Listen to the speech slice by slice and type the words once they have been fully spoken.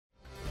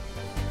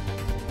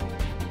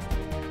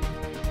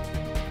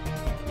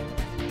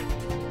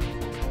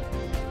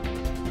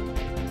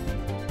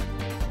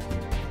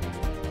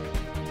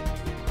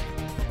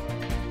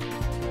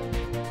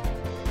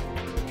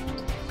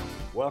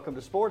Welcome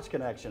to Sports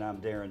Connection. I'm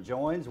Darrin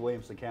Joins,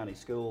 Williamson County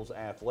Schools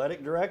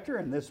Athletic Director,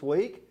 and this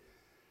week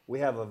we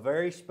have a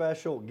very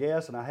special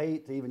guest, and I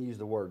hate to even use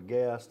the word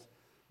guest.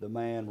 The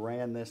man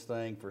ran this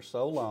thing for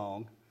so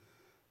long.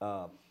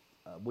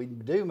 We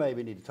do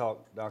maybe need to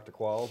talk to Dr.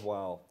 Qualls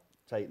while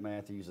Tate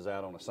Matthews is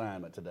out on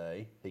assignment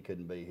today. He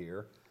couldn't be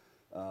here.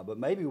 But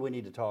maybe we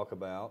need to talk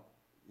about,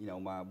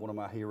 one of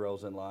my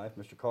heroes in life,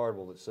 Mr.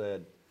 Cardwell, that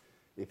said,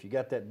 if you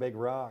got that big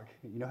rock,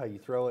 you know how you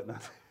throw it,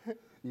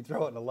 you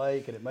throw it in a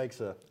lake and it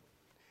makes a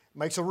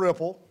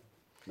ripple.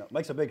 No, it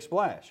makes a big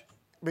splash.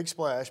 Big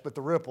splash, but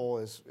the ripple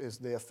is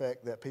the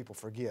effect that people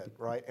forget,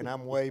 right? And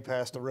I'm way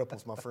past the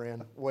ripples, my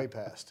friend, way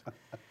past.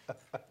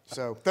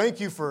 So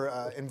thank you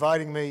for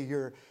inviting me.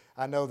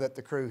 I know that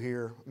the crew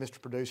here, Mr.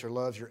 Producer,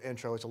 loves your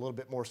intro. It's a little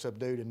bit more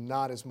subdued and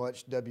not as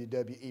much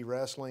WWE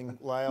wrestling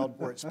loud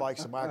where it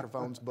spikes the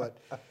microphones, but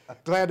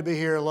glad to be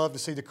here. Love to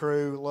see the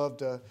crew. Love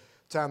the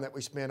time that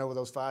we spent over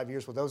those 5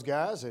 years with those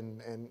guys,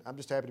 and I'm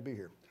just happy to be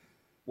here.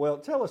 Well,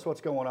 tell us what's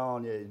going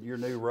on, your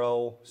new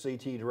role,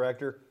 CT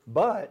Director,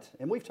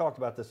 and we've talked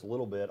about this a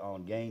little bit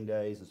on game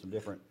days and some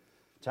different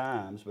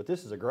times, but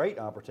this is a great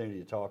opportunity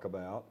to talk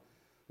about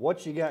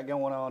what you got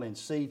going on in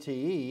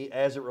CTE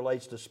as it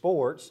relates to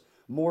sports,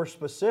 more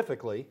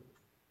specifically,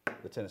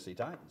 the Tennessee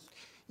Titans.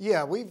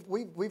 Yeah,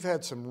 we've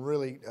had some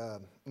really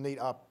neat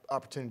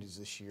opportunities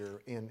this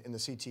year in the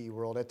CTE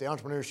world at the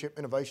Entrepreneurship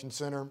Innovation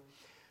Center.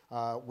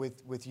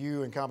 With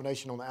you in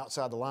combination on the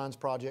Outside the Lines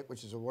project,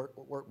 which is a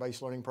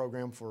work-based learning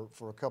program for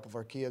a couple of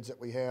our kids that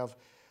we have,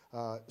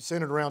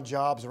 centered around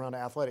jobs, around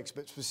athletics.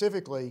 But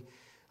specifically,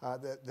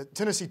 the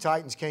Tennessee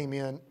Titans came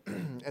in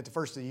at the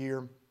first of the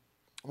year,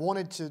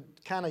 wanted to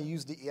kind of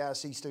use the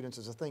EIC students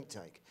as a think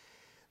tank.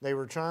 They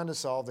were trying to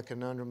solve the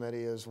conundrum that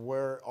is,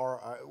 where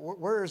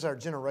is our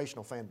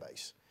generational fan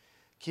base?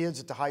 Kids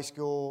at the high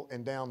school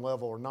and down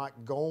level are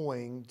not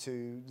going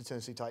to the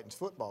Tennessee Titans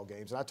football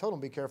games. And I told them,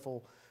 be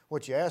careful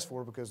what you ask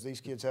for, because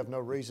these kids have no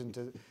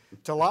reason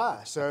to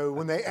lie. So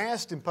when they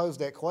asked and posed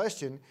that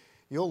question,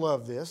 you'll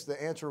love this, the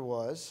answer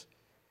was,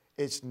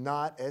 it's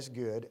not as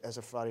good as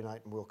a Friday night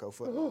in Wilco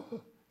football.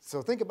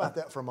 So think about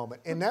that for a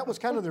moment. And that was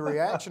kind of the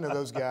reaction of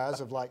those guys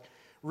of like,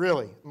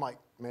 really? I'm like,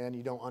 man,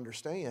 you don't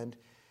understand.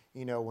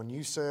 When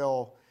you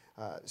sell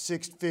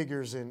six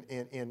figures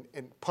in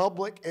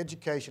public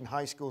education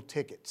high school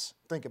tickets,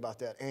 think about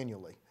that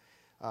annually.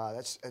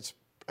 That's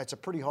a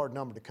pretty hard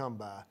number to come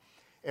by.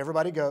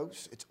 Everybody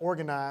goes. It's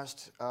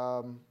organized.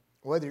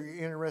 Whether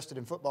you're interested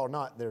in football or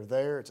not, they're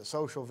there. It's a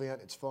social event.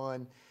 It's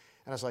fun.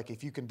 And it's like,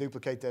 if you can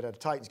duplicate that at a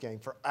Titans game.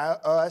 For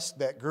us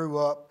that grew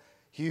up,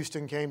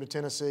 Houston came to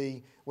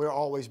Tennessee, we'll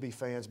always be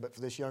fans. But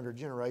for this younger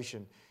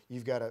generation,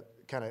 you've got to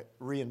kind of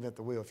reinvent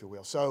the wheel, if you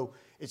will. So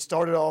it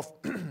started off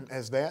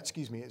as that.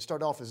 It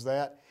started off as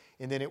that,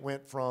 and then it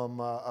went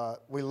from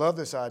we love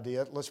this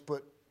idea. Let's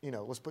put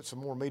some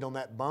more meat on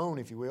that bone,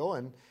 if you will,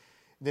 and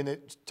then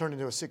it turned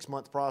into a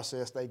 6-month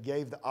process. They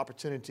gave the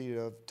opportunity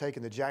of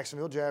taking the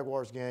Jacksonville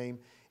Jaguars game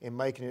and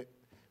making it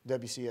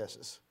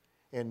WCS's.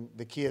 And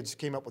the kids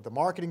came up with the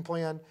marketing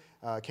plan,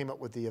 came up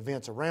with the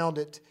events around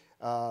it,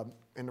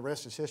 and the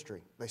rest is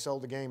history. They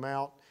sold the game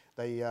out.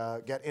 They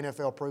got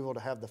NFL approval to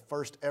have the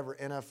first ever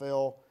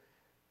NFL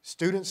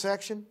student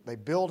section. They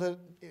built it.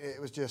 It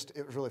was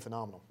really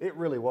phenomenal. It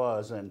really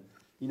was. And,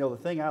 the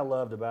thing I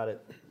loved about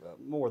it,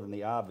 more than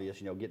the obvious,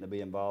 getting to be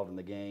involved in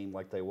the game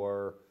like they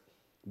were,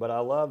 but I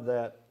love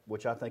that,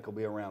 which I think will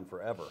be around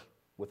forever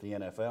with the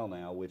NFL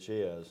now, which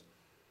is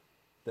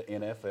the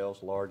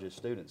NFL's largest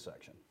student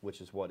section,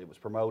 which is what it was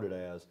promoted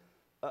as.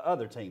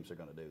 Other teams are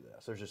going to do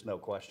this. There's just no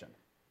question.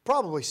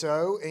 Probably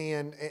so,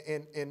 and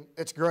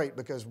it's great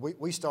because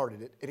we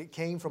started it, and it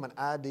came from an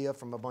idea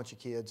from a bunch of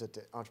kids at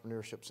the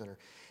Entrepreneurship Center.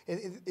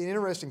 And the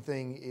interesting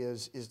thing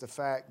is the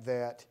fact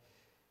that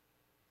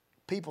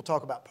people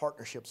talk about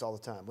partnerships all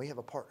the time. We have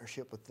a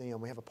partnership with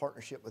them. We have a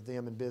partnership with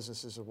them in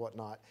businesses or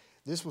whatnot.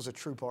 This was a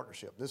true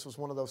partnership. This was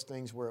one of those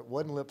things where it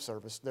wasn't lip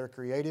service. Their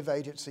creative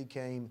agency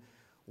came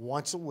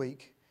once a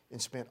week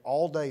and spent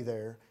all day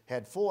there,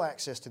 had full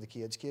access to the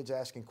kids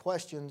asking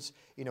questions.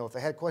 If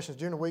they had questions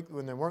during the week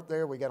when they weren't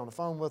there, we got on the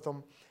phone with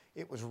them.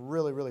 It was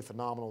really, really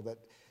phenomenal that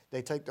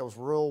they take those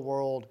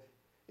real-world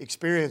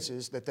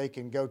experiences that they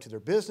can go to their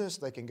business,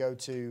 they can go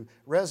to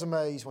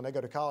resumes. When they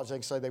go to college, they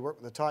can say they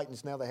work with the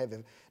Titans. Now they have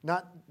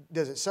not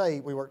does it say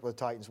we worked with the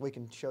Titans, we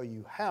can show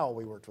you how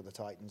we worked with the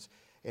Titans,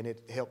 and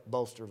it helped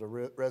bolster the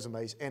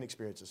resumes and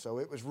experiences. So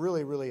it was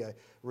really, really a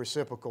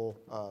reciprocal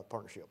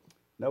partnership.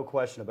 No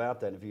question about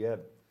that. If you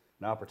had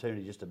an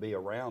opportunity just to be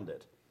around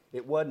it,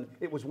 it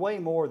was way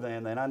more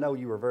than, and I know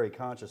you were very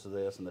conscious of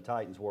this, and the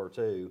Titans were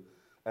too,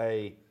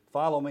 a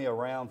follow me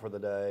around for the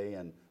day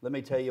and let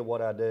me tell you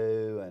what I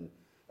do, and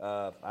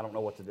I don't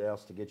know what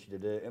else to get you to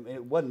do. I mean,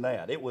 it wasn't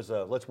that. It was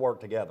let's work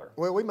together.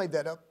 Well, we made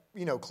that up,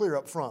 clear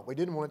up front. We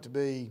didn't want it to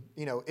be,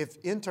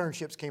 if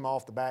internships came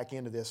off the back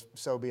end of this,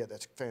 so be it.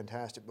 That's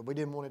fantastic. But we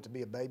didn't want it to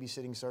be a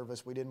babysitting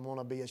service. We didn't want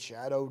to be a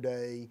shadow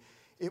day.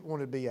 It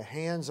wanted to be a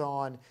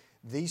hands-on.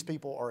 these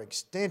people are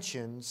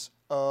extensions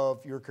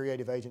of your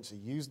creative agency.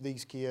 Use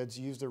these kids,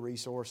 use their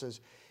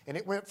resources. And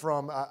it went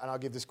from, and I'll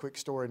give this quick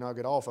story and I'll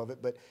get off of it,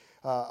 but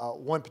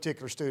one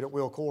particular student,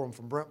 Will Coram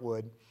from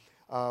Brentwood,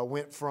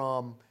 went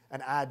from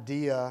an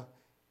idea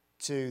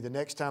to the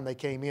next time they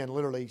came in,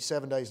 literally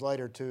 7 days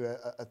later, to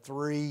a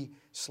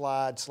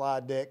 3-slide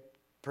slide deck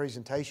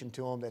presentation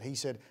to them that he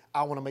said,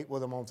 I want to meet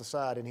with them on the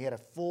side. And he had a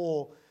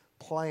full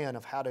plan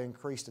of how to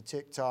increase the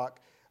TikTok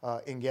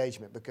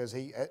engagement, because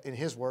he, in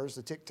his words,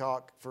 the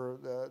TikTok for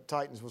the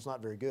Titans was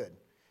not very good.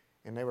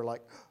 And they were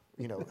like,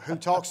 you know, who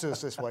talks to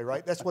us this way,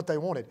 right? That's what they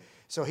wanted.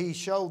 So he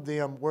showed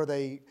them where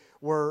they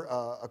were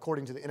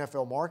according to the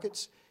NFL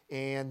markets,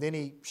 and then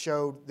he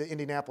showed the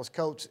Indianapolis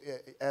Colts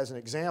as an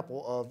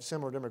example of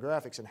similar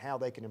demographics and how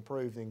they can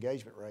improve the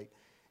engagement rate.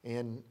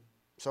 And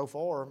so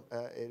far,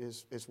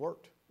 it's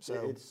worked.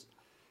 So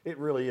it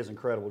really is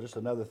incredible. Just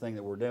another thing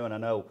that we're doing. I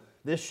know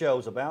this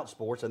show's about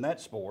sports, and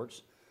that's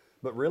sports,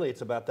 but really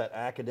it's about that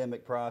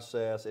academic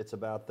process. It's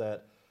about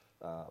that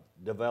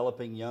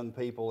developing young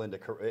people into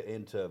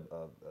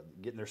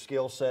getting their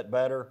skill set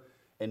better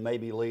and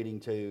maybe leading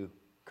to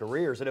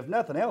careers. And if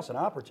nothing else, an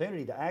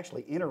opportunity to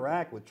actually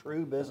interact with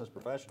true business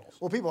professionals.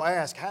 Well, people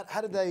ask,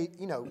 how did they,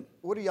 you know,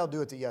 what do y'all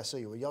do at the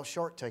EIC? Well, y'all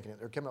Shark Tanking it.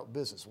 They're coming up with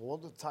business. Well,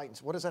 what do the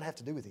Titans, what does that have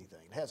to do with anything?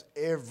 It has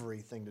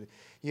everything to do.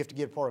 You have to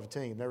get a part of a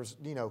team. There was,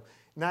 you know,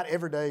 not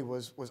every day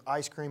was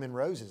ice cream and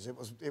roses.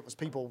 It was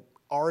people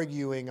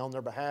arguing on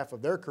their behalf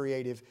of their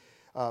creative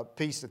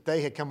piece that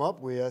they had come up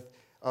with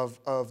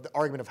of the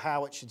argument of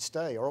how it should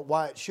stay or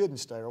why it shouldn't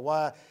stay or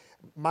why.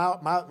 My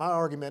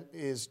argument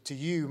is to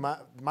you, my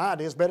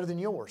idea is better than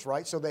yours,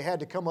 right? So they had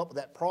to come up with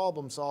that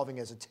problem solving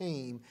as a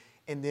team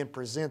and then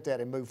present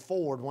that and move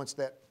forward once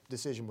that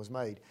decision was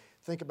made.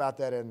 Think about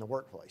that in the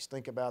workplace.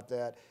 Think about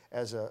that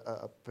as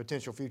a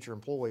potential future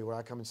employee where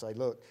I come and say,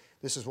 look,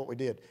 this is what we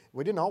did.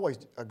 We didn't always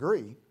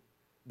agree,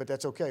 but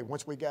that's okay.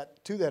 Once we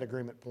got to that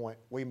agreement point,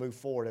 we move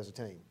forward as a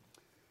team.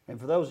 And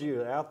for those of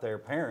you out there,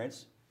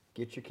 parents,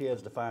 get your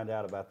kids to find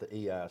out about the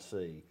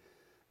EIC.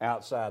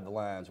 Outside the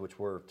Lines, which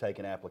we're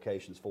taking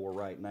applications for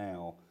right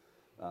now.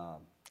 And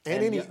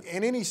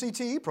any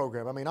CTE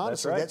program. I mean,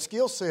 honestly, that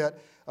skill set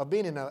of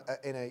being in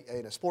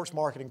a sports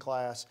marketing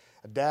class,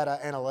 a data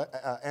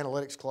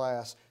analytics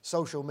class,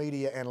 social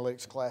media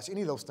analytics class,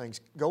 any of those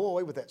things, go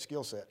away with that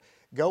skill set.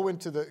 Go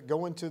into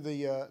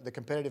the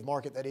competitive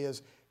market that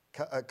is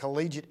a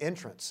collegiate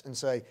entrance and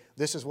say,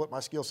 this is what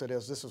my skill set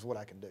is, this is what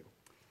I can do.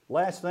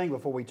 Last thing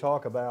before we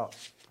talk about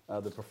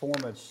the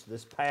performance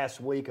this past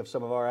week of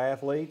some of our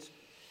athletes.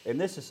 And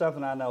this is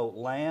something I know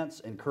Lance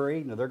and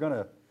Creed, you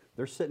know,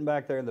 they're sitting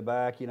back there in the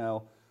back, you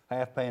know,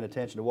 half paying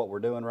attention to what we're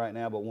doing right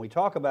now. But when we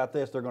talk about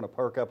this, they're going to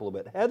perk up a little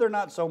bit. Heather,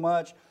 not so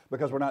much,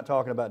 because we're not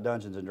talking about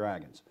Dungeons and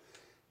Dragons.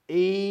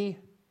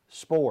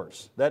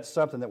 E-sports, that's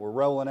something that we're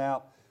rolling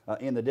out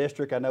in the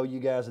district. I know you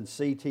guys in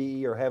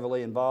CTE are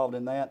heavily involved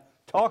in that.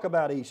 Talk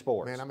about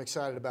esports. Man, I'm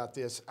excited about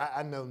this.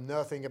 I know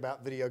nothing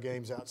about video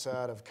games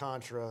outside of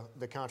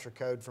the Contra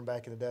code from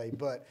back in the day,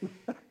 but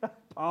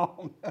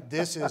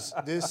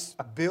this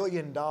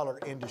billion-dollar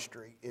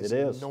industry is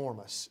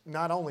enormous.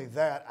 Not only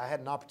that, I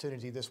had an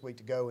opportunity this week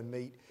to go and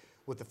meet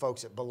with the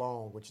folks at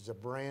Belong, which is a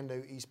brand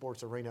new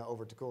esports arena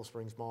over at Cool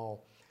Springs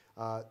Mall.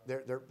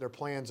 Their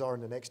plans are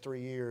in the next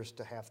 3 years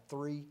to have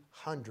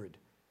 300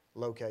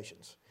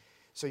 locations.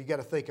 So you got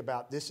to think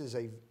about this is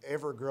a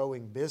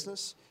ever-growing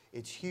business.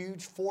 It's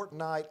huge.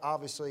 Fortnite,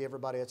 obviously,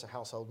 everybody, that's a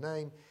household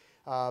name.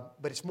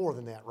 But it's more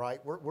than that,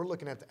 right? We're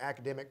looking at the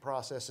academic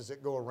processes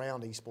that go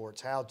around esports,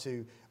 how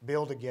to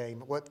build a game,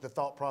 what the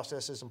thought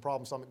processes and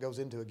problem solving that goes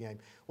into a game.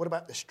 What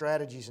about the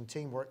strategies and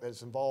teamwork that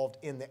is involved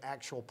in the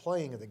actual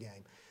playing of the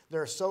game?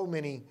 There are so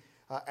many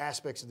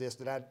aspects of this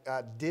that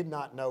I did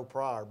not know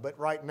prior. But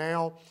right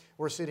now,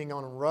 we're sitting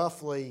on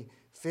roughly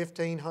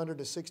 1,500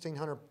 to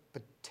 1,600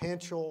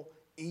 potential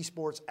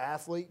esports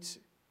athletes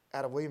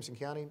out of Williamson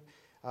County.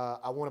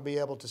 I want to be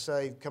able to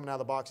say, coming out of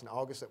the box in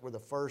August, that we're the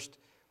first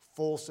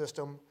full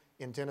system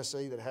in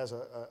Tennessee that has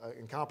an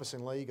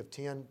encompassing league of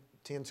 10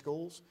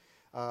 schools.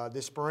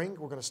 This spring,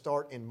 we're going to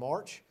start in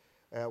March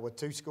with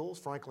 2 schools,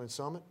 Franklin and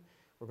Summit.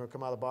 We're going to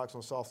come out of the box on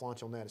a soft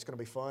launch on that. It's going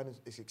to be fun.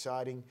 It's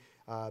exciting.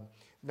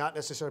 Not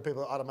necessarily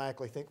people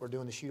automatically think we're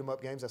doing the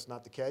shoot-'em-up games. That's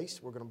not the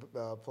case. We're going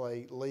to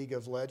play League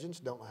of Legends.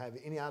 Don't have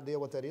any idea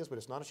what that is, but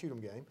it's not a shoot-'em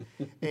game.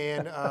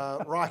 And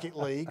Rocket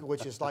League,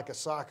 which is like a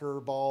soccer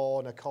ball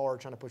and a car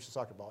trying to push the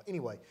soccer ball.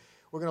 Anyway,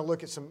 we're going to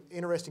look at some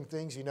interesting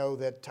things. You know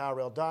that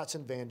Tyrell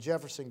Dotson, Van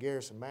Jefferson,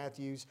 Garrison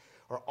Matthews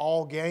are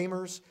all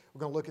gamers.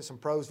 We're going to look at some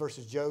pros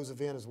versus Joes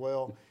event as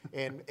well,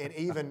 and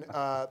even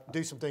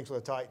do some things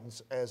with the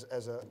Titans as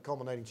a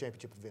culminating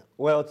championship event.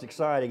 Well, it's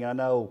exciting. I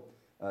know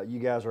you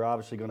guys are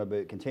obviously going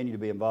to continue to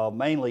be involved,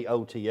 mainly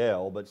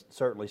OTL, but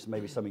certainly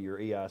maybe some of your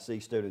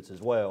EIC students as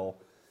well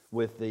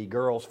with the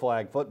Girls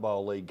Flag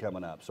Football League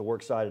coming up. So we're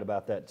excited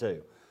about that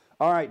too.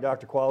 All right,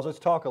 Dr. Qualls, let's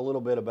talk a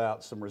little bit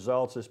about some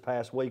results this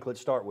past week.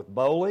 Let's start with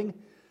bowling,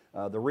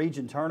 the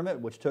region tournament,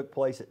 which took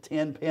place at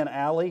 10 Penn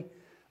Alley,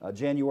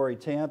 January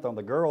 10th on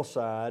the girls'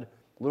 side.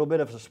 A little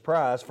bit of a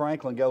surprise,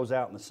 Franklin goes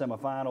out in the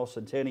semifinals.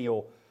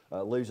 Centennial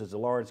loses to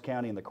Lawrence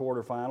County in the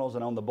quarterfinals.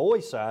 And on the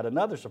boys' side,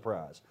 another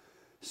surprise.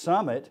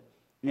 Summit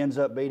ends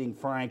up beating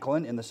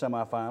Franklin in the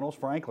semifinals.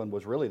 Franklin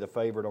was really the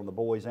favorite on the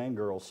boys' and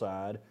girls'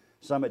 side.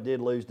 Summit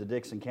did lose to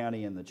Dixon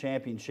County in the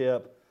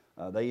championship.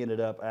 They ended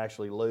up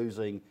actually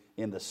losing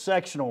in the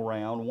sectional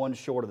round, one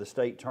short of the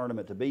state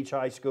tournament to Beach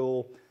High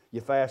School. You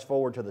fast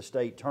forward to the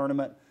state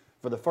tournament.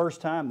 For the first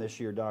time this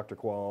year, Dr.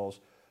 Qualls,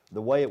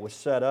 the way it was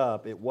set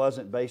up, it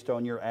wasn't based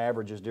on your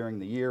averages during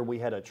the year. We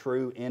had a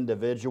true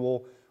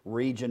individual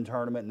region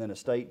tournament and then a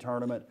state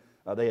tournament.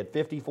 They had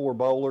 54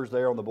 bowlers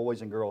there on the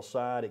boys and girls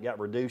side. It got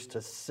reduced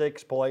to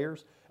 6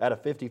 players. Out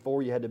of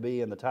 54, you had to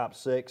be in the top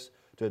 6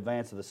 to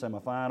advance to the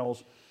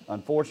semifinals.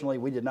 Unfortunately,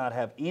 we did not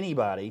have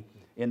anybody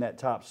in that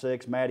top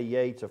 6. Maddie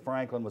Yates of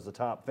Franklin was the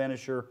top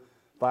finisher,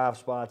 5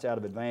 spots out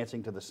of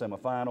advancing to the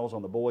semifinals.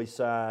 On the boys'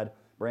 side,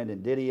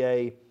 Brandon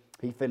Didier,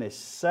 he finished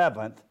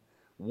 7th,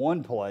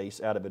 1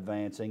 place out of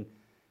advancing.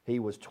 He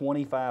was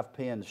 25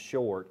 pins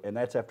short, and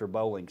that's after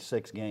bowling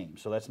 6 games,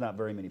 so that's not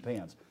very many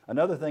pins.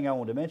 Another thing I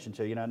wanted to mention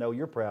to you, and I know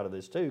you're proud of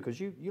this too because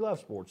you love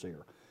sports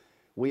here,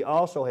 we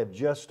also have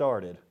just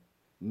started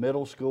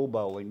middle school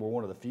bowling. We're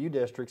one of the few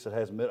districts that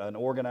has an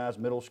organized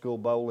middle school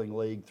bowling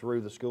league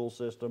through the school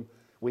system.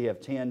 We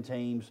have 10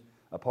 teams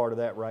a part of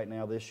that right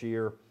now this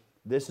year.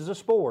 This is a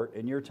sport,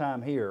 in your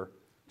time here,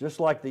 just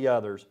like the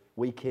others,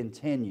 we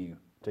continue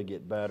to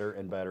get better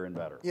and better and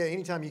better. Yeah,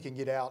 anytime you can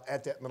get out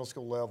at that middle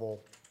school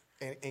level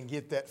and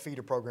get that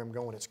feeder program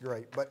going, it's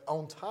great. But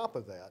on top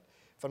of that,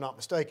 if I'm not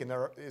mistaken,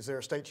 is there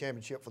a state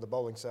championship for the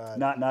bowling side?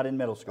 Not in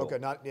middle school. Okay,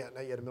 not yet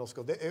in middle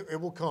school. It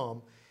will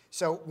come.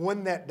 So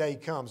when that day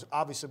comes,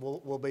 obviously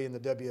we'll be in the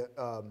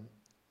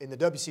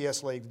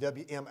WCS league, the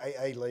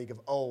WMAA league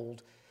of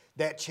old.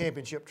 That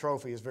championship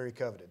trophy is very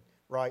coveted,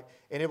 right?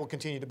 And it will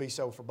continue to be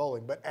so for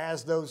bowling. But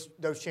as those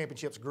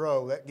championships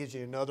grow, that gives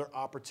you another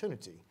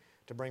opportunity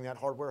to bring that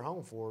hardware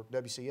home for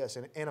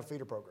WCS and a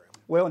feeder program.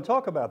 Well, and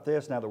talk about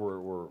this now that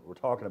we're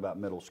talking about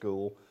middle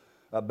school.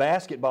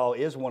 Basketball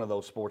is one of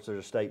those sports.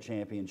 There's a state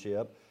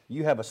championship.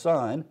 You have a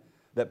son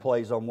that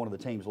plays on one of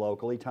the teams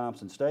locally,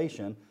 Thompson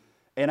Station.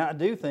 And I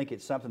do think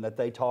it's something that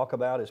they talk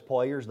about as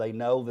players. They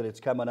know that it's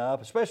coming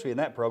up, especially in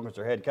that program because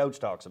their head coach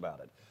talks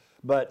about it.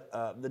 But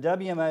the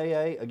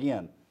WMAA,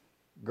 again,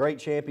 great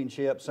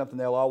championship, something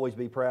they'll always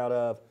be proud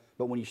of.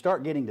 But when you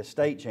start getting to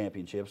state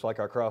championships like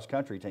our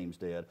cross-country teams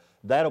did,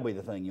 that'll be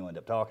the thing you end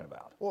up talking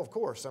about. Well, of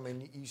course. I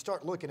mean, you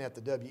start looking at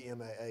the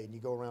WMAA and you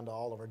go around to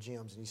all of our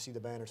gyms and you see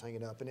the banners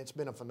hanging up. And it's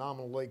been a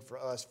phenomenal league for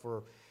us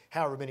for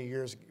however many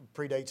years. It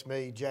predates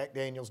me. Jack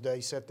Daniels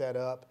Day set that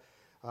up.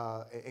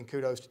 And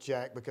kudos to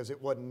Jack because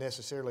it wasn't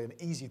necessarily an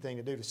easy thing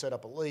to do to set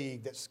up a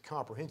league that's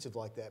comprehensive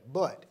like that.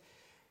 But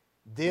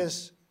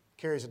this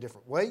carries a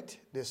different weight.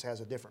 This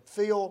has a different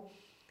feel.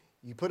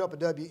 You put up a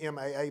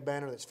WMAA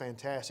banner, that's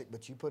fantastic,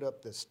 but you put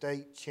up the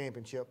state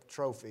championship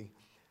trophy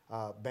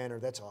banner,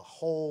 that's a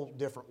whole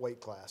different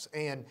weight class.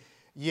 And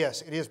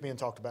yes, it is being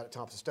talked about at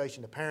Thompson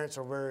Station. The parents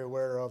are very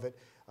aware of it.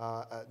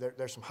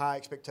 There's some high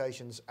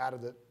expectations out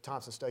of the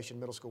Thompson Station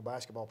Middle School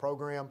basketball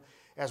program,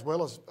 as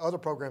well as other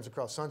programs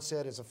across.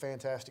 Sunset is a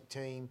fantastic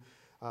team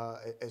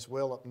as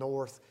well up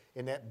north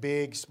in that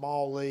big,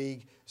 small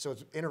league. So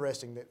it's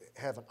interesting that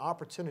have an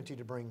opportunity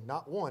to bring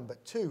not one,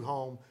 but 2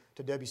 home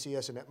to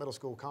WCS in that middle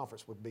school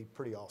conference would be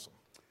pretty awesome.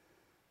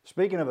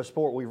 Speaking of a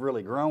sport we've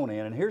really grown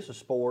in, and here's a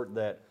sport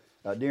that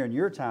during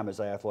your time as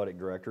athletic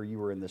director, you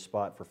were in this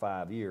spot for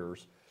 5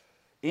 years.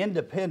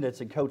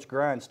 Independence and Coach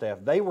Grindstaff,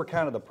 they were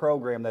kind of the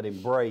program that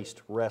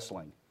embraced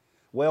wrestling.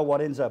 Well, what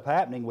ends up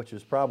happening, which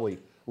is probably a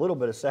little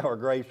bit of sour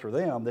grapes for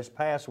them, this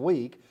past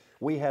week,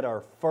 we had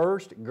our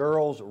first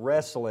girls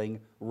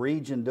wrestling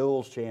region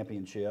duels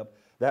championship.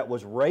 That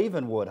was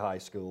Ravenwood High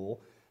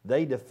School.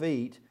 They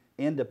defeat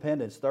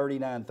Independence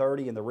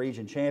 39-30 in the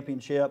region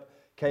championship.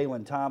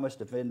 Kaylin Thomas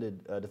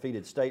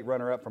defeated state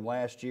runner-up from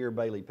last year,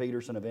 Bailey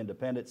Peterson of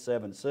Independence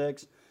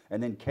 7-6.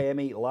 And then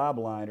Cammie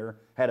Lobliner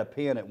had a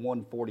pin at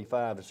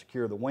 145 to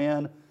secure the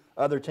win.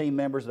 Other team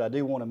members that I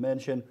do want to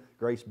mention,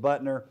 Grace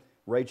Butner,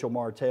 Rachel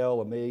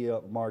Martell,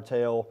 Amelia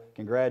Martell.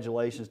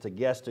 Congratulations to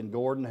Geston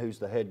Gordon, who's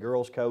the head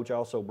girls coach,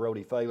 also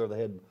Brody Failer, the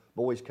head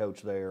boys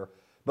coach there.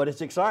 But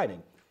it's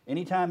exciting.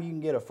 Anytime you can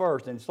get a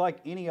first, and it's like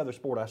any other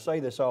sport, I say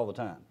this all the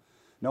time.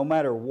 No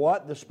matter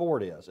what the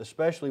sport is,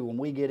 especially when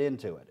we get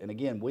into it. And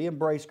again, we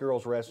embraced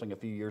girls wrestling a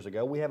few years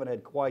ago. We haven't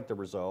had quite the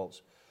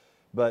results,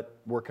 but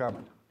we're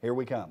coming. Here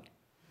we come.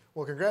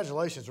 Well,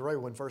 congratulations to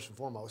Ravenwood first and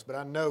foremost, but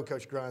I know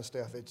Coach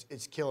Grindstaff,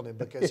 it's killing him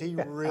because he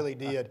really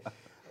did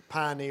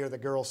pioneer the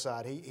girls'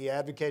 side. He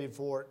advocated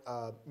for it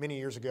many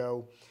years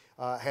ago,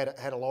 had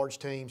a large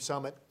team.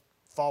 Summit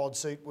followed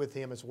suit with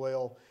him as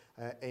well,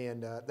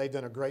 and they've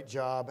done a great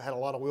job. Had a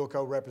lot of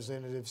Wilco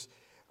representatives,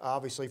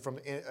 obviously from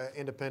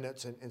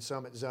Independence and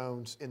Summit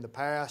zones in the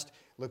past.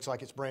 Looks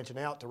like it's branching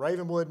out to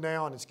Ravenwood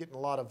now, and it's getting a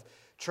lot of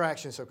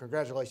traction, so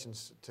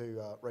congratulations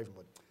to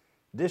Ravenwood.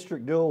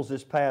 District duels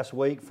this past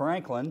week.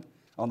 Franklin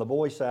on the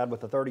boys' side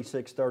with a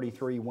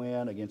 36-33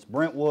 win against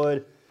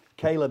Brentwood.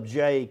 Caleb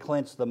J.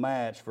 clinched the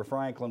match for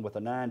Franklin with a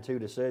 9-2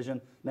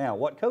 decision. Now,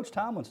 what Coach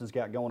Tomlinson's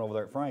got going over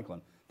there at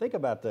Franklin, think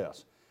about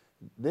this.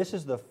 This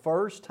is the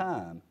first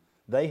time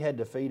they had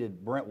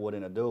defeated Brentwood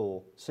in a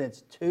duel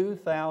since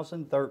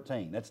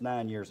 2013. That's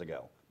 9 years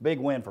ago. Big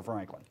win for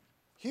Franklin.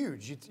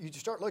 Huge. You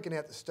start looking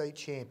at the state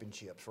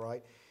championships,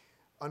 right?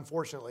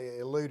 Unfortunately, it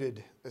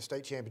eluded the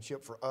state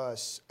championship for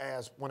us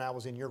as when I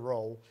was in your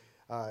role.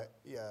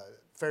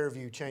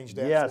 Fairview changed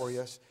that for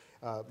us.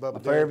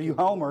 But Fairview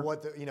homer.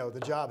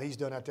 The job he's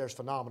done out there is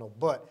phenomenal.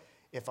 But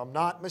if I'm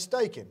not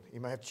mistaken,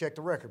 you may have to check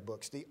the record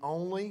books. The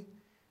only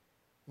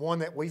one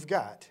that we've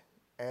got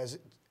as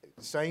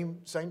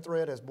same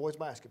thread as boys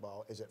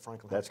basketball is at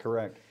Franklin. That's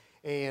correct.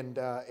 And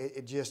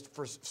it just,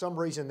 for some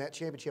reason, that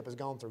championship has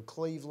gone through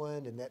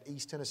Cleveland, and that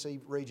East Tennessee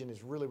region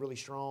is really, really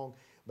strong.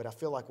 But I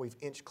feel like we've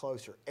inched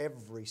closer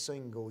every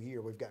single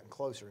year. We've gotten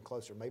closer and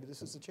closer. Maybe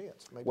this is the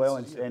chance.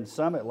 And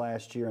Summit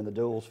last year in the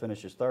duels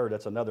finishes third.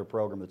 That's another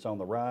program that's on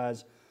the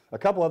rise. A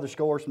couple other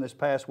scores from this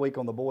past week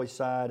on the boys'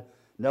 side.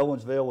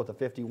 Nolensville with a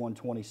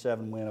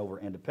 51-27 win over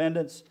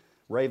Independence.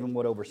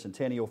 Ravenwood over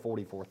Centennial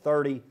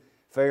 44-30.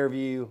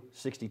 Fairview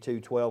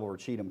 62-12 over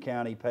Cheatham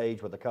County.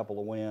 Page with a couple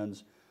of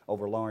wins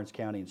over Lawrence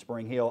County and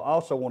Spring Hill.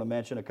 Also want to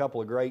mention a couple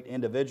of great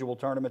individual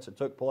tournaments that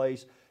took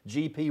place.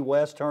 GP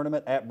West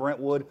tournament at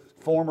Brentwood.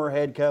 Former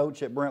head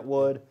coach at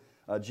Brentwood.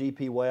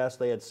 GP West,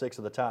 they had 6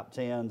 of the top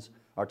 10s,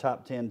 our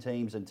top 10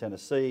 teams in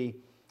Tennessee.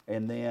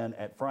 And then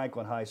at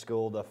Franklin High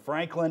School, the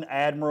Franklin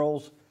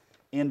Admirals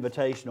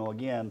Invitational.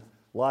 Again,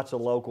 lots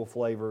of local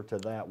flavor to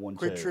that one,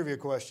 Quick trivia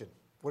question.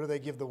 What do they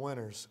give the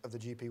winners of the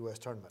GP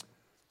West tournament?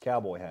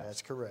 Cowboy hat.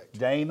 That's correct.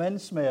 Damon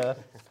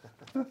Smith,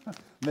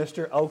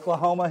 Mr.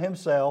 Oklahoma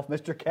himself,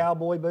 Mr.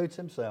 Cowboy Boots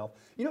himself.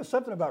 You know,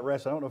 something about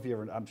wrestling, I don't know if you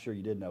ever, I'm sure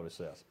you did notice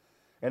this.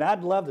 And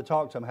I'd love to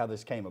talk to him how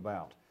this came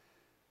about.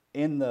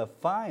 In the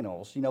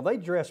finals, you know, they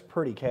dress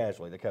pretty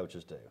casually, the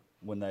coaches do,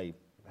 when they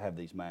have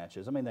these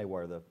matches. I mean, they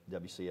wear the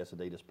WCS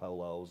Adidas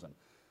polos.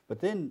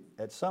 But then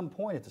at some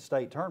point at the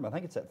state tournament, I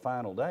think it's that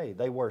final day,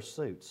 they wear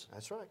suits.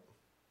 That's right.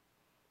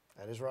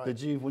 That is right. Did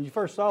you, when you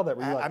first saw that,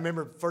 were you like, I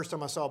remember first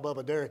time I saw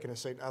Bubba Derrick in a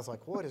suit, I was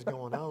like, what is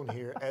going on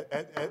here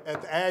at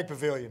the Ag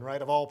Pavilion,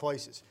 right, of all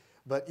places?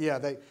 But, yeah,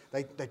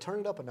 they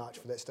turn it up a notch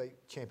for that state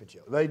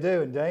championship. They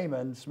do, and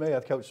Damon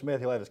Smith, Coach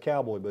Smith, he'll have his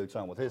cowboy boots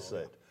on with his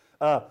suit.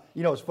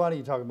 You know, it's funny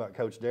you talking about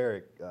Coach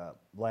Derrick.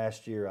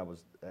 Last year I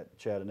was at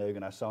Chattanooga,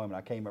 and I saw him, and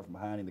I came up from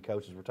behind him. The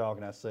coaches were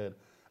talking. I said,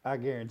 I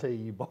guarantee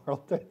you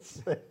borrowed that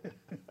suit.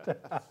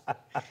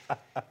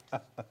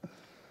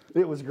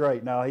 It was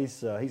great. No,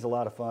 he's a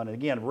lot of fun. And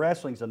again,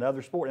 wrestling's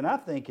another sport, and I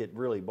think it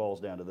really boils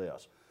down to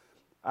this.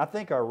 I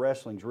think our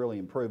wrestling's really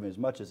improving as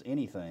much as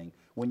anything.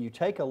 When you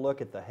take a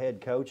look at the head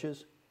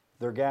coaches,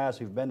 they're guys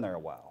who've been there a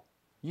while.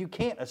 You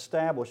can't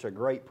establish a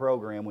great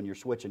program when you're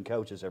switching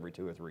coaches every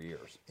 2 or 3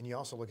 years. And you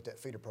also look at that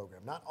feeder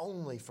program, not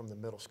only from the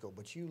middle school,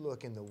 but you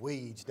look in the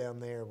weeds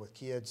down there with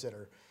kids that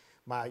are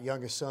my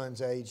youngest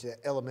son's age, that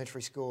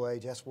elementary school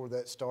age. That's where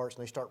that starts,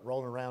 and they start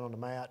rolling around on the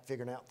mat,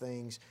 figuring out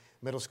things.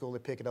 Middle school, they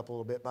pick it up a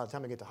little bit. By the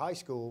time they get to high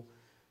school,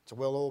 it's a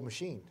well-oiled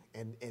machine.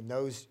 And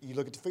those, you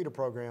look at the feeder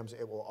programs,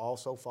 it will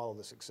also follow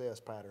the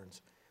success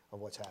patterns of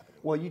what's happening.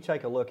 Well, you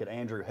take a look at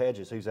Andrew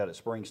Hedges, who's out at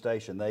Spring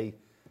Station. They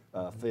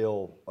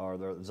fill or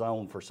the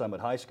zone for Summit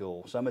High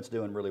School. Summit's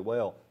doing really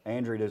well.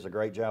 Andrew does a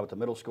great job at the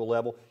middle school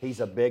level. He's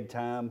a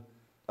big-time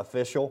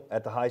official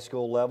at the high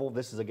school level.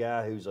 This is a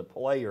guy who's a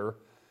player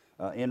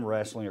in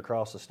wrestling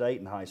across the state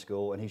in high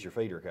school, and he's your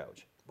feeder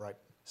coach. Right.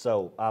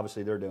 So,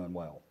 obviously, they're doing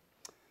well.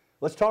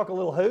 Let's talk a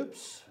little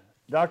hoops.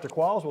 Dr.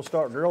 Qualls, we'll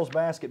start girls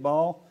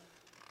basketball.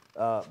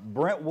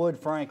 Brentwood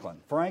Franklin.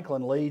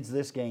 Franklin leads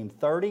this game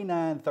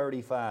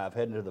 39-35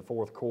 heading into the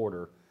fourth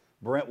quarter.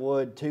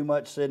 Brentwood, too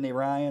much Sydney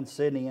Ryan.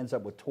 Sydney ends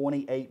up with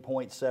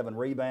 28.7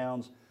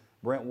 rebounds.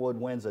 Brentwood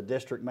wins a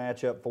district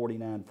matchup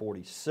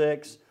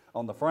 49-46.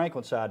 On the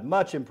Franklin side,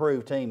 much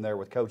improved team there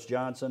with Coach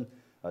Johnson.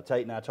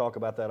 Tate and I talk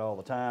about that all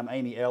the time.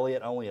 Amy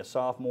Elliott, only a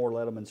sophomore,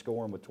 led them in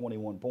scoring with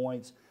 21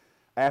 points.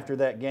 After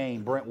that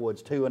game,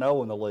 Brentwood's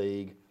 2-0 in the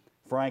league.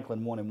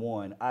 Franklin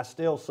 1-1. I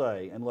still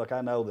say, and look,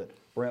 I know that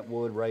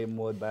Brentwood,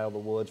 Ravenwood, Battle of the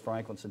Woods,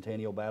 Franklin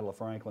Centennial, Battle of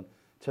Franklin.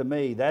 To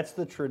me, that's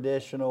the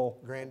traditional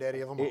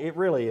granddaddy of them all. It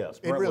really is.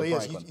 It really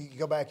is. You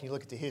go back and you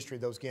look at the history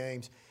of those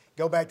games.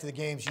 Go back to the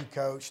games you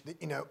coached.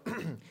 You know,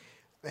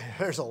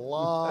 there's a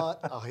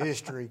lot of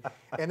history,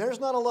 and there's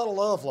not a lot of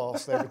love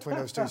lost there between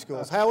those two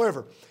schools.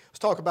 However, let's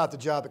talk about the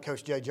job that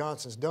Coach Jay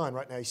Johnson's done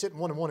right now. He's sitting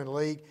 1-1 in the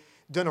league,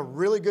 done a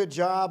really good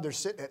job. They're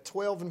sitting at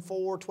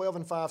 12-4,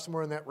 12-5,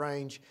 somewhere in that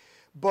range.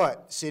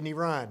 But Sydney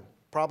Ryan,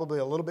 probably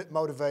a little bit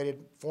motivated,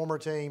 former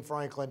team,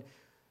 Franklin.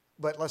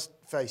 But let's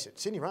face it,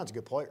 Sydney Ryan's a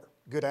good player,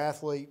 good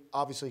athlete.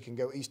 Obviously can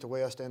go east to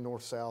west and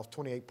north to south,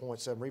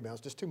 28.7 rebounds,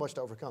 just too much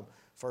to overcome.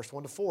 First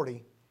one to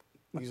 40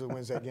 usually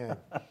wins that game.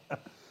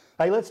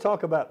 Hey, let's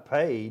talk about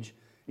Page.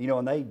 You know,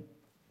 and they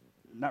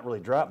not really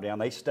dropped down.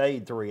 They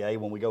stayed 3A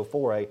when we go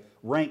 4A.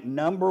 Ranked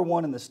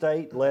 #1 in the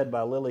state, led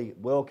by Lily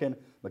Wilkin,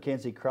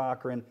 Mackenzie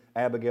Cochran,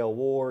 Abigail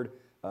Ward.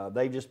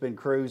 They've just been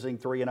cruising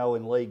 3-0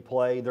 in league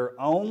play. Their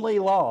only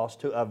loss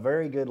to a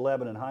very good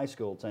Lebanon high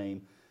school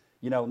team.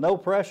 You know, no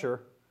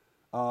pressure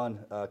on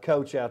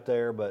coach out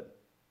there, but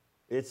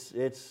it's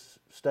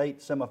state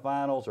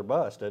semifinals or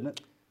bust, isn't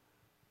it?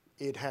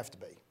 It'd have to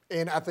be.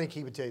 And I think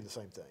he would tell you the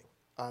same thing.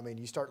 I mean,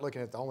 you start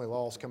looking at the only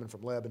loss coming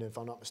from Lebanon, if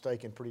I'm not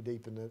mistaken, pretty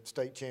deep in the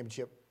state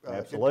championship.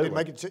 Absolutely. Didn't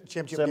make it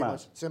championship game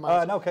last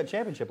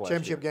championship last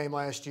championship year. game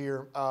last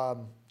year.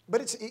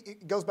 But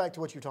it goes back to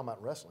what you were talking about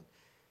in wrestling.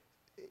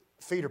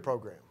 Feeder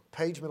program.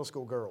 Page Middle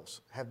School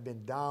girls have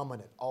been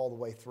dominant all the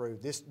way through.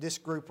 This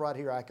group right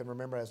here, I can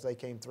remember as they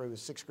came through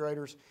as sixth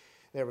graders,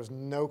 there was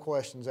no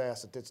questions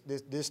asked that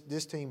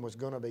this team was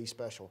going to be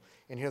special.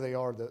 And here they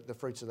are, the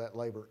fruits of that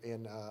labor.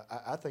 And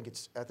I think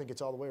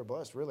it's all the way or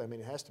bust, really. I mean,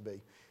 it has to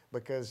be,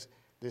 because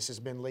this has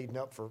been leading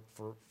up for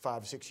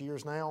 5 or 6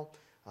 years now.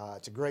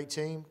 It's a great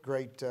team,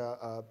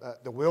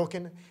 the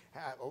Wilkin.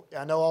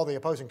 I know all the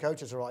opposing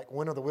coaches are like,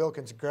 when are the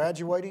Wilkins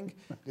graduating?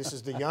 This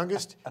is the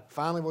youngest.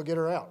 Finally, we'll get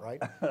her out,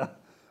 right?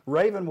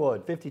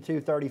 Ravenwood,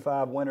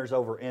 52-35 winners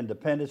over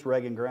Independence.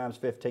 Reagan Grimes,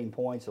 15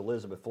 points.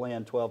 Elizabeth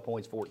Flynn, 12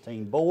 points,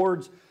 14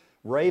 boards.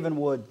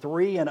 Ravenwood,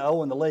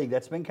 3-0 in the league.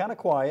 That's been kind of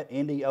quiet.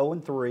 Indy,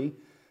 0-3.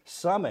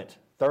 Summit,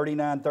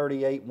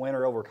 39-38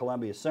 winner over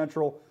Columbia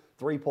Central.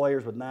 3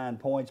 players with 9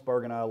 points,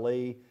 Bergen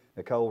Ali,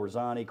 Nicole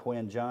Rosani,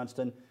 Quinn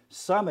Johnston.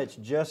 Summit's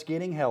just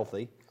getting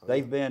healthy.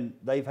 They've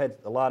had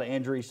a lot of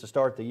injuries to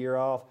start the year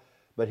off.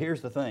 But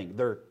here's the thing.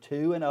 They're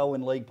 2-0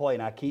 in league play,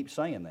 and I keep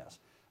saying this.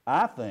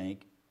 I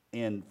think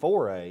in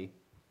 4A,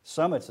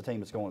 Summit's the team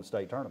that's going to the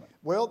state tournament.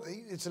 Well,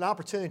 it's an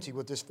opportunity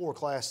with this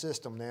 4-class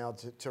system now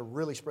to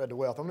really spread the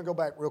wealth. I'm going to go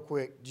back real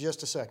quick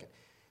just a second.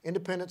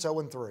 Independence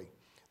 0-3.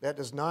 That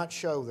does not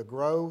show the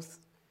growth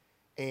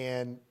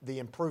and the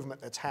improvement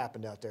that's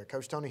happened out there.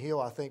 Coach Tony Hill,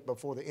 I think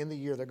before the end of the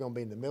year, they're going to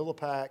be in the middle of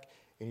the pack,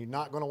 and you're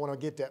not going to want to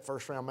get that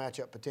first-round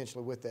matchup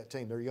potentially with that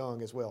team. They're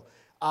young as well.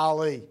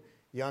 Ali,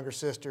 younger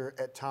sister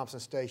at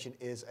Thompson Station,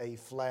 is a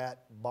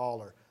flat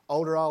baller.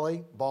 Older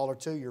Ali, baller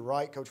too. You're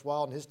right, Coach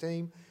Wild and his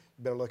team,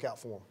 you better look out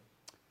for them.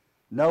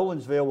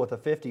 Nolensville with a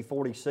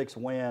 50-46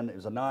 win. It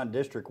was a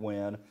non-district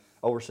win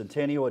over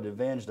Centennial. It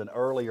avenged an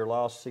earlier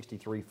loss,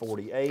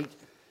 63-48.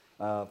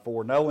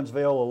 For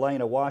Nolensville,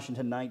 Elena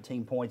Washington,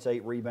 19 points,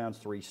 8 rebounds,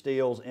 3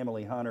 steals.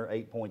 Emily Hunter,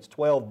 8 points,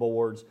 12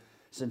 boards.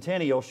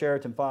 Centennial,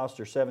 Sheraton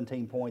Foster,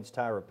 17 points.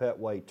 Tyra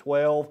Petway,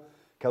 12.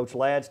 Coach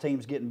Ladd's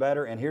team's getting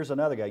better. And here's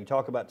another guy. You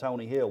talk about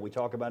Tony Hill. We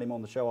talk about him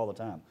on the show all the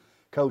time.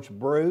 Coach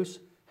Bruce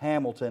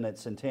Hamilton at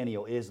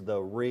Centennial is the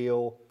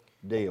real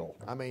deal.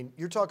 I mean,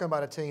 you're talking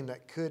about a team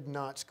that could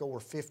not score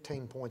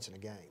 15 points in a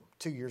game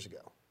 2 years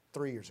ago,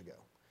 3 years ago.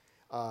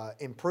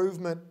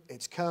 Improvement,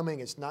 it's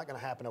coming. It's not going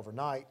to happen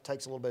overnight. It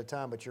takes a little bit of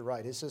time, but you're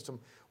right. His system,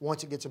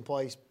 once it gets in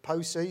place,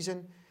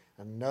 postseason,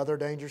 another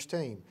dangerous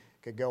team.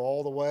 Could go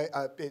all the way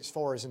as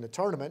far as in the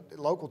tournament,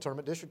 local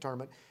tournament, district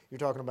tournament. You're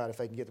talking about if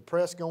they can get the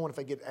press going, if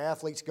they get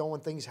athletes going,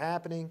 things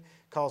happening,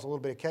 cause a little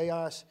bit of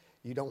chaos.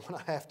 You don't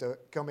want to have to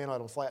come in on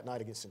a flat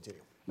night against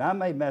Centennial. Now, I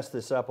may mess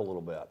this up a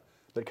little bit,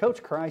 but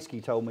Coach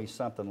Kreisky told me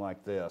something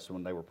like this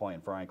when they were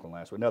playing Franklin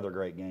last week. Another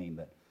great game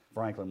that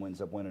Franklin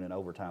ends up winning in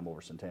overtime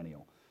over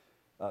Centennial.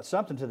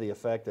 Something to the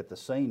effect that the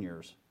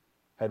seniors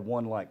had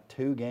won like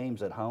 2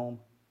 games at home.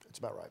 That's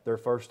about right. Their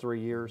first 3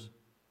 years,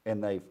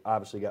 and they've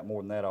obviously got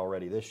more than that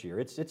already this year.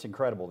 It's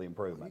incredible, the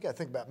improvement. You got to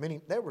think about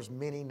there was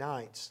many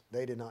nights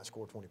they did not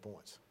score 20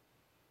 points.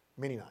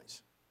 Many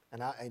nights.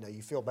 And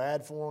you feel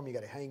bad for them. You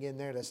got to hang in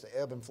there. That's the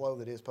ebb and flow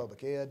that is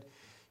public ed.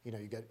 You know,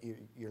 you got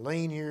your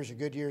lean years, your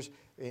good years,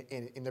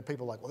 and there are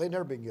people like, well, they've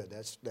never been good.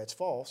 That's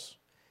false.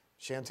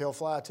 Chantel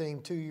Fly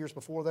team 2 years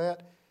before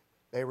that,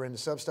 they were in the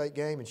sub-state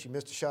game, and she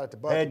missed a shot at the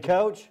bucket. Head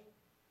coach?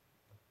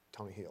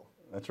 Tony Hill.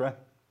 That's right.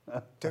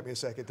 Took me a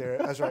second there.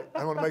 That's right.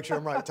 I want to make sure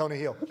I'm right. Tony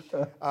Hill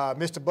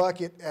missed a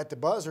bucket at the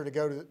buzzer to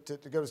go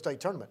to state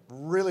tournament.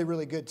 Really,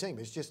 really good team.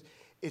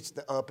 It's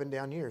the up and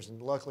down years,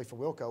 and luckily for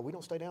Wilco, we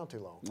don't stay down too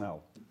long.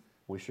 No,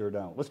 we sure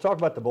don't. Let's talk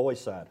about the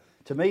boys' side.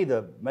 To me,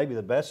 maybe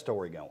the best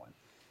story going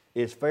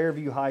is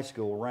Fairview High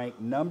School, ranked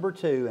number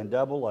 2 in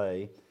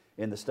AA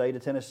in the state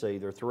of Tennessee.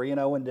 They're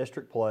 3-0 in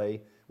district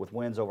play with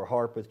wins over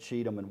Harpeth,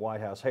 Cheatham, and White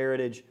House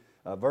Heritage.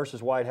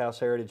 Versus White House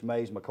Heritage,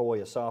 Mays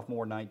McCoy, a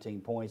sophomore,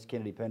 19 points.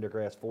 Kennedy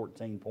Pendergrass,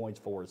 14 points,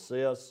 4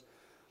 assists.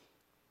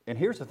 And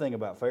here's the thing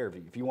about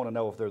Fairview, if you want to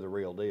know if they're the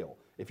real deal.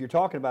 If you're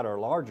talking about our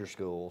larger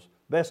schools,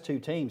 best 2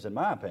 teams, in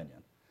my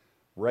opinion,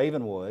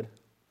 Ravenwood,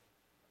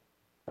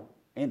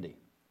 Indy.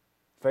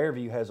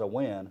 Fairview has a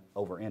win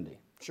over Indy.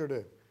 Sure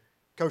do.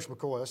 Coach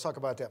McCoy, let's talk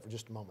about that for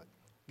just a moment.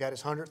 Got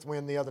his 100th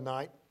win the other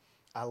night.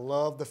 I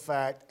love the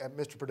fact,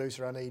 Mr.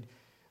 Producer, I need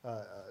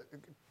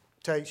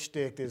Tate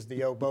stick is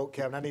the old boat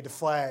captain. I need the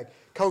flag.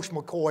 Coach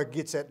McCoy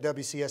gets that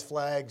WCS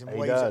flags and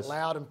waves it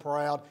loud and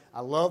proud. I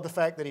love the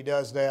fact that he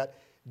does that.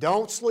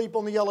 Don't sleep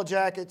on the Yellow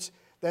Jackets.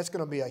 That's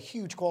going to be a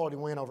huge quality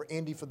win over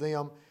Indy for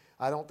them.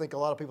 I don't think a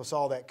lot of people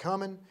saw that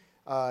coming.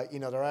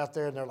 They're out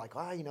there and they're like,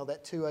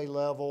 that 2A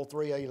level,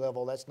 3A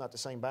level, that's not the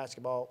same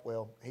basketball.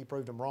 Well, he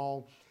proved them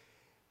wrong.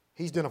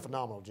 He's done a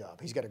phenomenal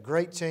job. He's got a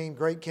great team,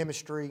 great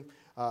chemistry.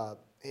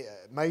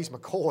 Mays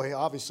McCoy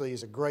obviously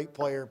is a great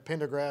player.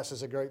 Pendergrass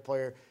is a great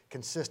player,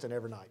 consistent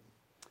every night.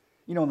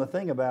 You know, and the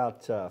thing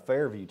about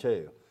Fairview,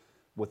 too,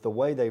 with the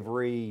way they've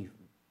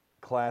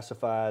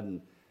reclassified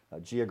and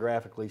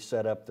geographically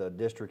set up the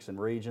districts and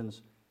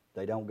regions,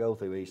 they don't go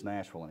through East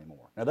Nashville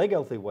anymore. Now, they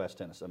go through West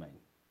Tennessee. I mean,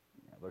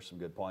 there's some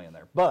good playing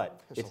there.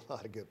 But there's a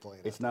lot of good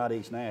playing. It's not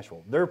East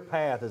Nashville. Their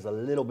path is a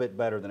little bit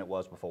better than it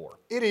was before.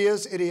 It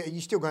is. It is.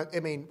 You still got, I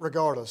mean,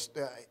 regardless,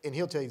 and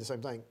he'll tell you the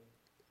same thing,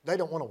 they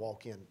don't want to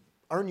walk in.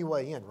 Earn your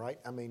way in, right?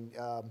 I mean,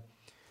 4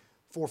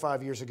 or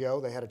 5 years ago,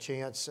 they had a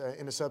chance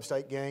in a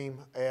sub-state game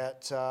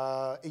at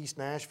East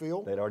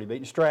Nashville. They'd already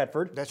beaten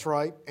Stratford. That's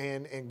right,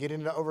 and get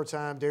into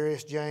overtime.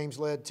 Darius James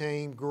led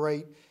team.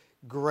 Great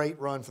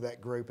run for that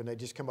group, and they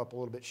just come up a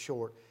little bit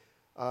short.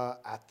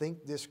 I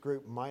think this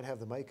group might have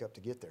the makeup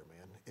to get there,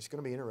 man. It's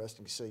going to be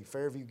interesting to see.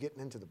 Fairview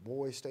getting into the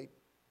boys' state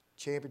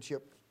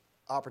championship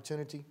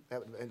opportunity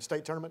and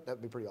state tournament, that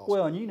would be pretty awesome.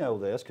 Well, and you know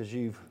this because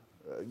you've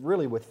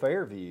really with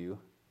Fairview,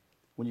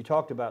 when you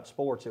talked about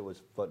sports, it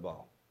was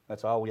football.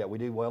 That's all we got. We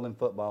do well in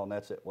football, and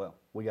that's it. Well,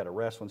 we got a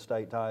wrestling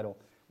state title.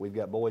 We've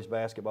got boys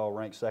basketball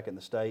ranked second in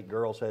the state.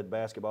 Girls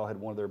basketball had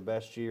one of their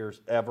best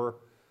years ever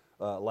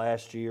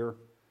last year,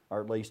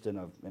 or at least in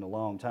a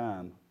long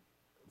time.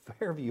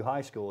 Fairview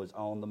High School is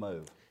on the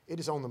move. It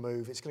is on the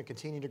move. It's going to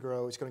continue to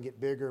grow. It's going to get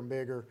bigger and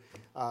bigger.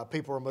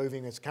 People are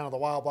moving. It's kind of the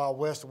wild, wild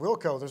west of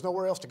Wilco. There's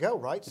nowhere else to go,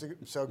 right?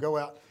 So go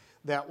out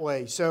that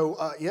way. So,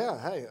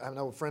 hey, I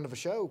know a friend of the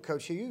show,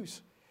 Coach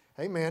Hughes.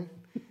 Hey, man,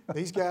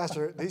 these guys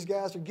are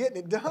getting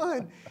it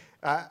done.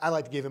 I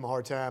like to give him a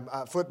hard time.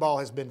 Football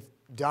has been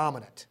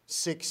dominant.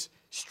 6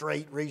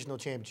 straight regional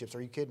championships.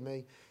 Are you kidding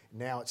me?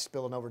 Now it's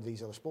spilling over to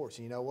these other sports.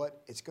 And you know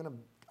what? It's going to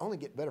only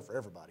get better for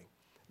everybody.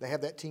 They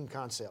have that team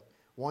concept.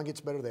 One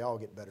gets better, they all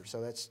get better.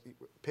 So that's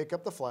pick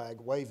up the flag,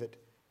 wave it,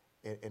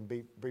 and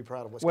be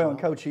proud of what's going on. Well, and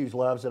Coach Hughes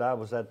loves it. I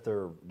was at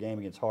their game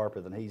against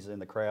Harpeth, and he's in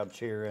the crowd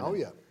cheering. Oh,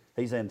 yeah.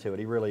 He's into it.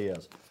 He really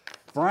is.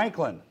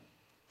 Franklin,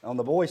 on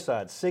the boys'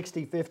 side,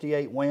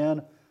 60-58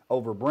 win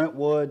over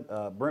Brentwood.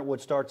 Brentwood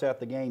starts out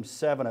the game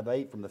 7 of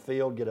 8 from the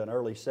field, get an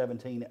early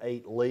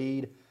 17-8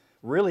 lead.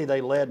 Really,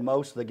 they led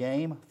most of the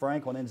game.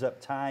 Franklin ends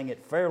up tying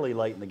it fairly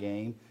late in the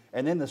game.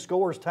 And then the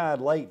score's tied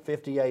late,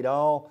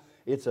 58-all.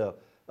 It's a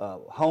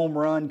home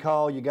run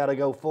call. You got to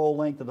go full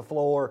length of the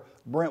floor.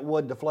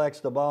 Brentwood deflects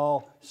the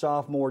ball.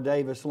 Sophomore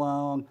Davis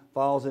Long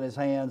falls in his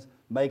hands,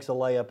 makes a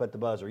layup at the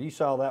buzzer. You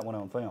saw that one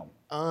on film.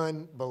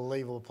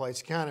 Unbelievable play.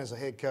 It's kind of as a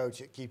head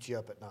coach, it keeps you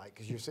up at night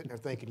because you're sitting there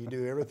thinking you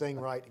do everything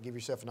right to give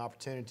yourself an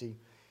opportunity.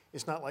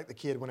 It's not like the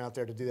kid went out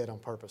there to do that on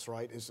purpose,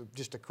 right? It's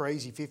just a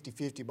crazy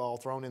 50-50 ball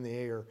thrown in the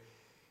air.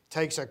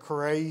 Takes a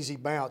crazy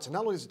bounce. And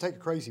not only does it take a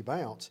crazy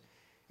bounce,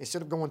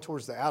 instead of going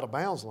towards the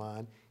out-of-bounds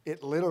line,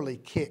 it literally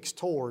kicks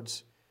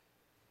towards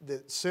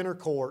the center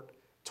court,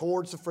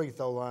 towards the free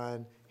throw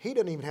line. He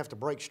doesn't even have to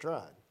break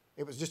stride.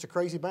 It was just a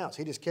crazy bounce.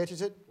 He just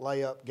catches it,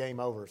 layup, game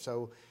over.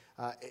 So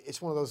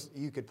it's one of those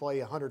you could play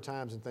 100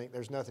 times and think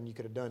there's nothing you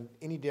could have done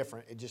any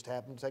different. It just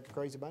happened to take a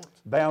crazy bounce.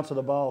 Bounce of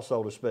the ball,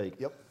 so to speak.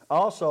 Yep.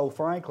 Also,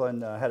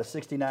 Franklin had a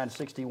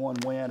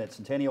 69-61 win at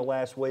Centennial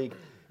last week.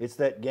 It's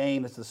that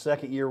game. It's the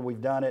second year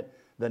we've done it.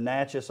 The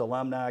Natchez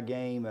alumni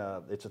game.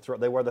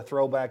 They wear the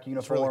throwback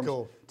uniforms really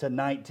cool. to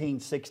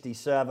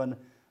 1967.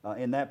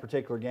 In that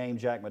particular game,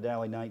 Jack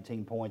Medalley,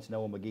 19 points,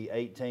 Noah McGee,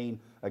 18.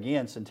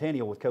 Again,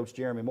 Centennial with Coach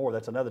Jeremy Moore,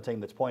 that's another team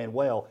that's playing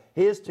well.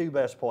 His 2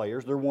 best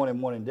players, they're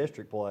 1-1 in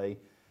district play,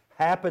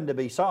 happen to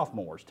be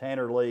sophomores,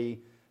 Tanner Lee,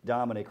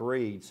 Dominic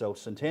Reed. So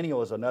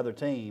Centennial is another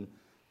team,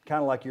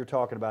 kind of like you're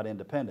talking about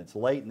Independence.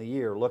 Late in the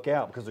year, look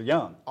out because they're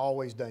young.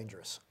 Always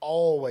dangerous.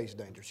 Always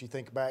dangerous. You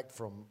think back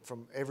from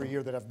every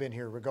year that I've been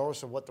here,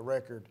 regardless of what the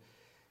record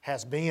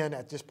has been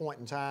at this point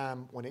in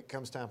time, when it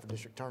comes time for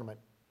district tournament,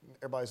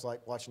 everybody's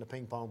like watching the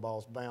ping pong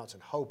balls bounce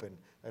and hoping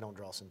they don't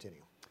draw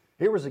Centennial.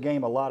 Here was a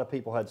game a lot of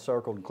people had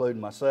circled,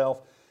 including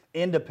myself.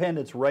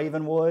 Independence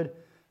Ravenwood.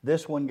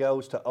 This one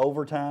goes to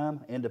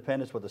overtime.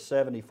 Independence with a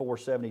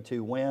 74-72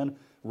 win.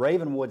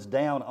 Ravenwood's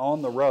down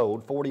on the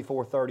road,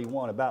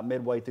 44-31, about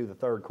midway through the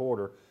third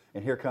quarter.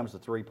 And here comes the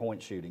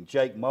three-point shooting.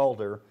 Jake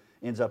Mulder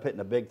ends up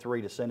hitting a big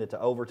 3 to send it to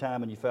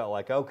overtime, and you felt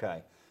like,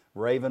 okay,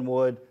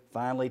 Ravenwood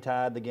finally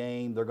tied the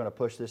game. They're going to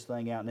push this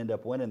thing out and end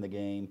up winning the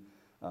game.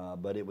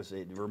 But it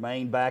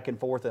remained back and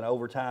forth in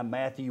overtime.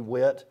 Matthew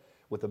Witt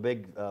with a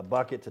big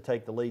bucket to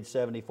take the lead,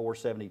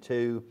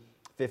 74-72,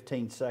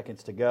 15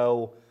 seconds to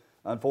go.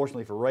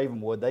 Unfortunately for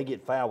Ravenwood, they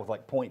get fouled with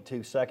like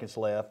 0.2 seconds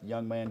left.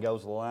 Young man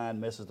goes to the line,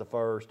 misses the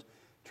first,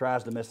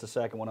 tries to miss the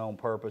second one on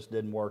purpose,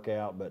 didn't work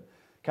out. But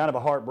kind of a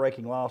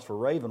heartbreaking loss for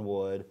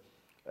Ravenwood.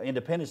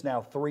 Independence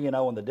now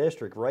 3-0 in the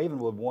district.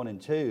 Ravenwood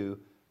 1-2.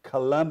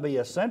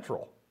 Columbia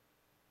Central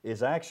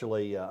is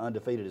actually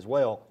undefeated as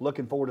well.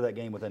 Looking forward to that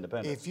game with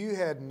Independence. If you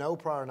had no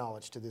prior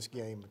knowledge to this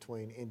game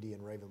between Indy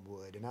and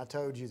Ravenwood, and I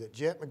told you that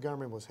Jet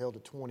Montgomery was held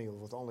to 20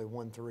 with only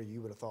 1-3,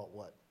 you would have thought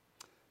what?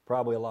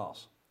 Probably a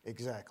loss.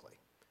 Exactly.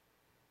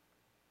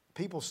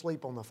 People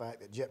sleep on the fact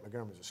that Jet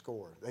Montgomery's a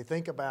scorer. They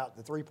think about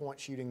the three-point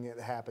shooting that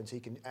happens. He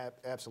can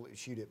absolutely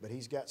shoot it, but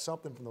he's got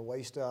something from the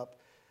waist up,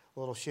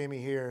 little shimmy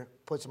here,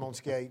 puts him on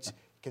skates,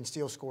 can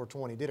still score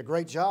 20. Did a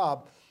great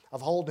job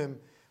of holding him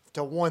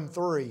to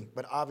 1-3,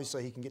 but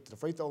obviously he can get to the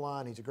free throw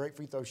line. He's a great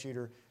free throw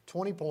shooter.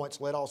 20 points,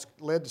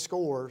 led the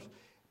scores,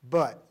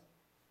 but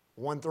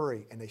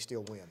 1-3, and they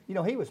still win. You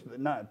know, he was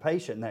not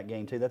patient in that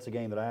game, too. That's a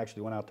game that I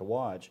actually went out to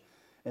watch.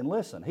 And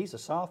listen, he's a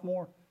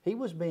sophomore. He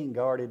was being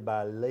guarded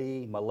by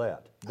Lee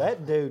Millette.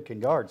 That dude can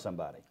guard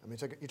somebody. I mean,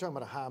 you're talking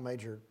about a high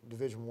major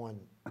Division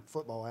I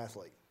football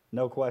athlete.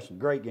 No question.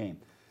 Great game.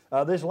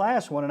 This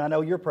last one, and I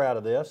know you're proud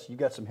of this, you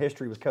got some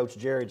history with Coach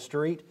Jared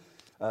Street.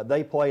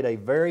 They played a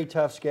very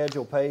tough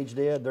schedule, Page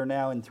did. They're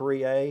now in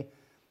 3A.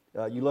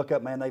 You look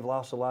up, man, they've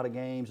lost a lot of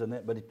games,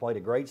 but he played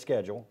a great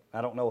schedule.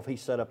 I don't know if he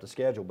set up the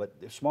schedule,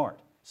 but they're smart.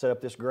 Set up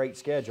this great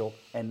schedule,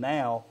 and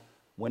now,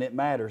 when it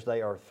matters,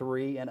 they are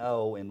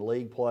 3-0 in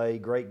league play.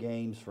 Great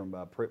games from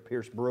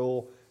Pierce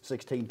Brule,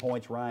 16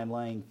 points, Ryan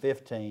Lane,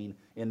 15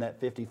 in that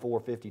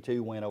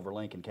 54-52 win over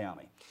Lincoln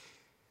County.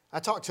 I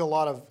talked to a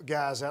lot of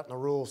guys out in the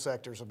rural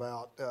sectors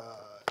about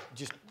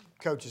just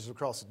coaches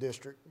across the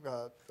district,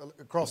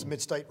 across the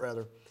mid-state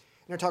rather. And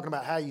they're talking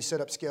about how you set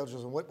up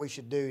schedules and what we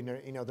should do.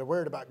 And they're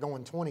worried about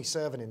going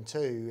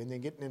 27-2 and then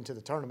getting into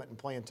the tournament and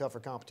playing tougher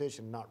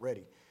competition and not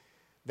ready.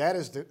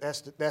 That's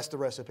the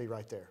recipe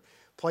right there.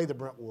 Play the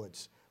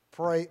Brentwoods,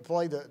 play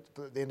the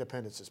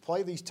Independences,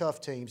 play these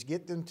tough teams,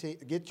 get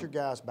your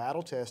guys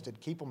battle tested,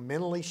 keep them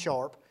mentally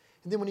sharp,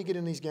 and then when you get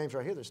in these games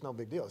right here, there's no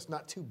big deal. It's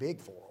not too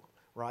big for them,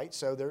 right?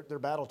 So they're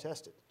battle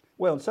tested.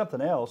 Well, and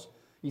something else,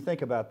 you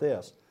think about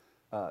this.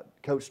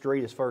 Coach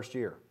Street is first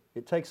year.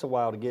 It takes a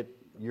while to get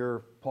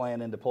your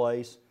plan into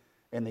place.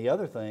 And the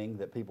other thing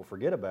that people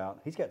forget about,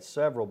 he's got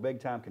several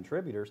big-time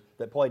contributors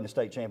that played in the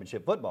state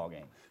championship football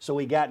game. So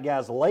he got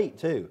guys late,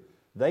 too.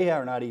 They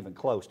are not even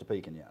close to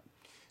peaking yet.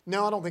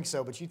 No, I don't think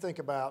so. But you think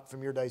about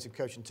from your days of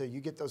coaching, too,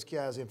 you get those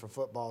guys in for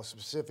football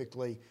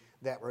specifically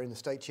that were in the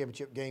state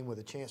championship game with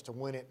a chance to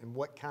win it and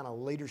what kind of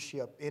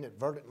leadership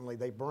inadvertently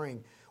they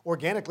bring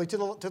organically to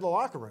the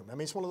locker room. I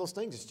mean, it's one of those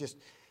things.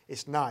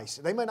 It's nice.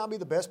 They may not be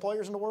the best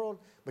players in the world,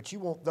 but you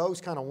want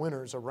those kind of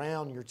winners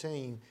around your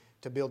team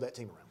to build that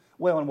team around.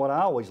 Well, and what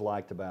I always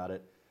liked about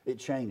it, it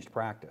changed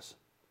practice.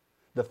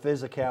 The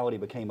physicality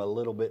became a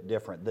little bit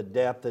different. The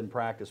depth in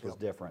practice was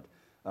different.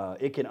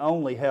 It can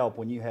only help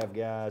when you have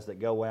guys that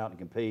go out and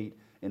compete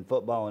in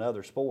football and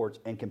other sports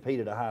and compete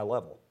at a high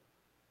level.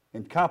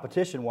 And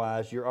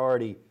competition-wise, you're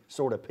already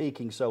sort of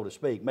peaking, so to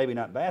speak. Maybe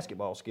not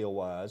basketball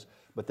skill-wise,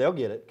 but they'll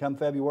get it. Come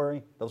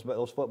February, those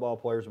football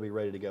players will be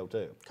ready to go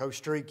too. Coach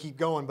Street, keep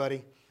going,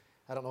 buddy.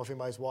 I don't know if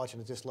anybody's watching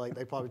it this late.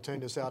 They probably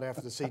tuned us out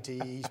after the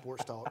CTE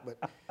Sports Talk.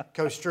 But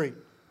Coach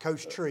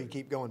Tree,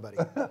 keep going, buddy.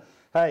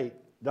 Hey,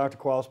 Dr.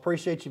 Qualls,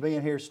 appreciate you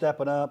being here,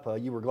 stepping up.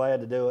 You were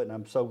glad to do it, and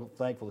I'm so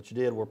thankful that you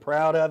did. We're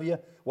proud of you,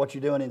 what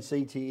you're doing in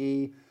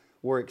CTE.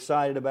 We're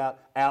excited about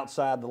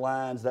outside the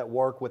lines, that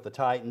work with the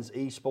Titans,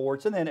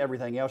 esports, and then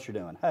everything else you're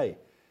doing. Hey,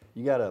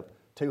 you got a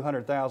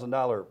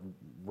 $200,000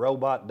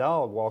 robot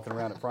dog walking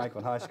around at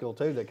Franklin High School,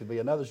 too. That could be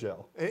another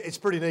show. It's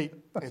pretty neat.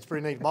 It's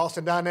pretty neat.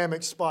 Boston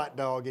Dynamics Spot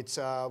Dog. It's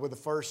we're the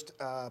first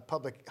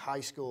public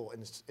high school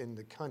in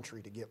the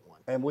country to get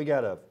one. And we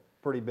got a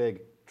pretty big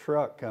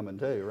truck coming,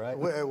 too, right?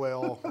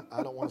 Well,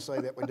 I don't want to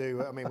say that we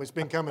do. I mean, it's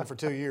been coming for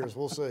 2 years.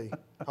 We'll see.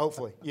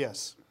 Hopefully,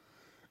 yes.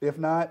 If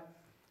not,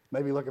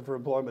 maybe looking for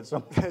employment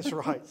somewhere. That's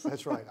right.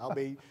 That's right. I'll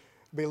be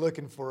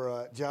looking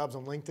for jobs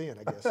on LinkedIn,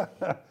 I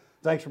guess.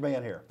 Thanks for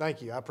being here.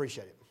 Thank you. I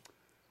appreciate it.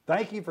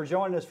 Thank you for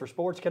joining us for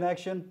Sports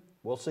Connection.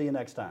 We'll see you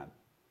next time.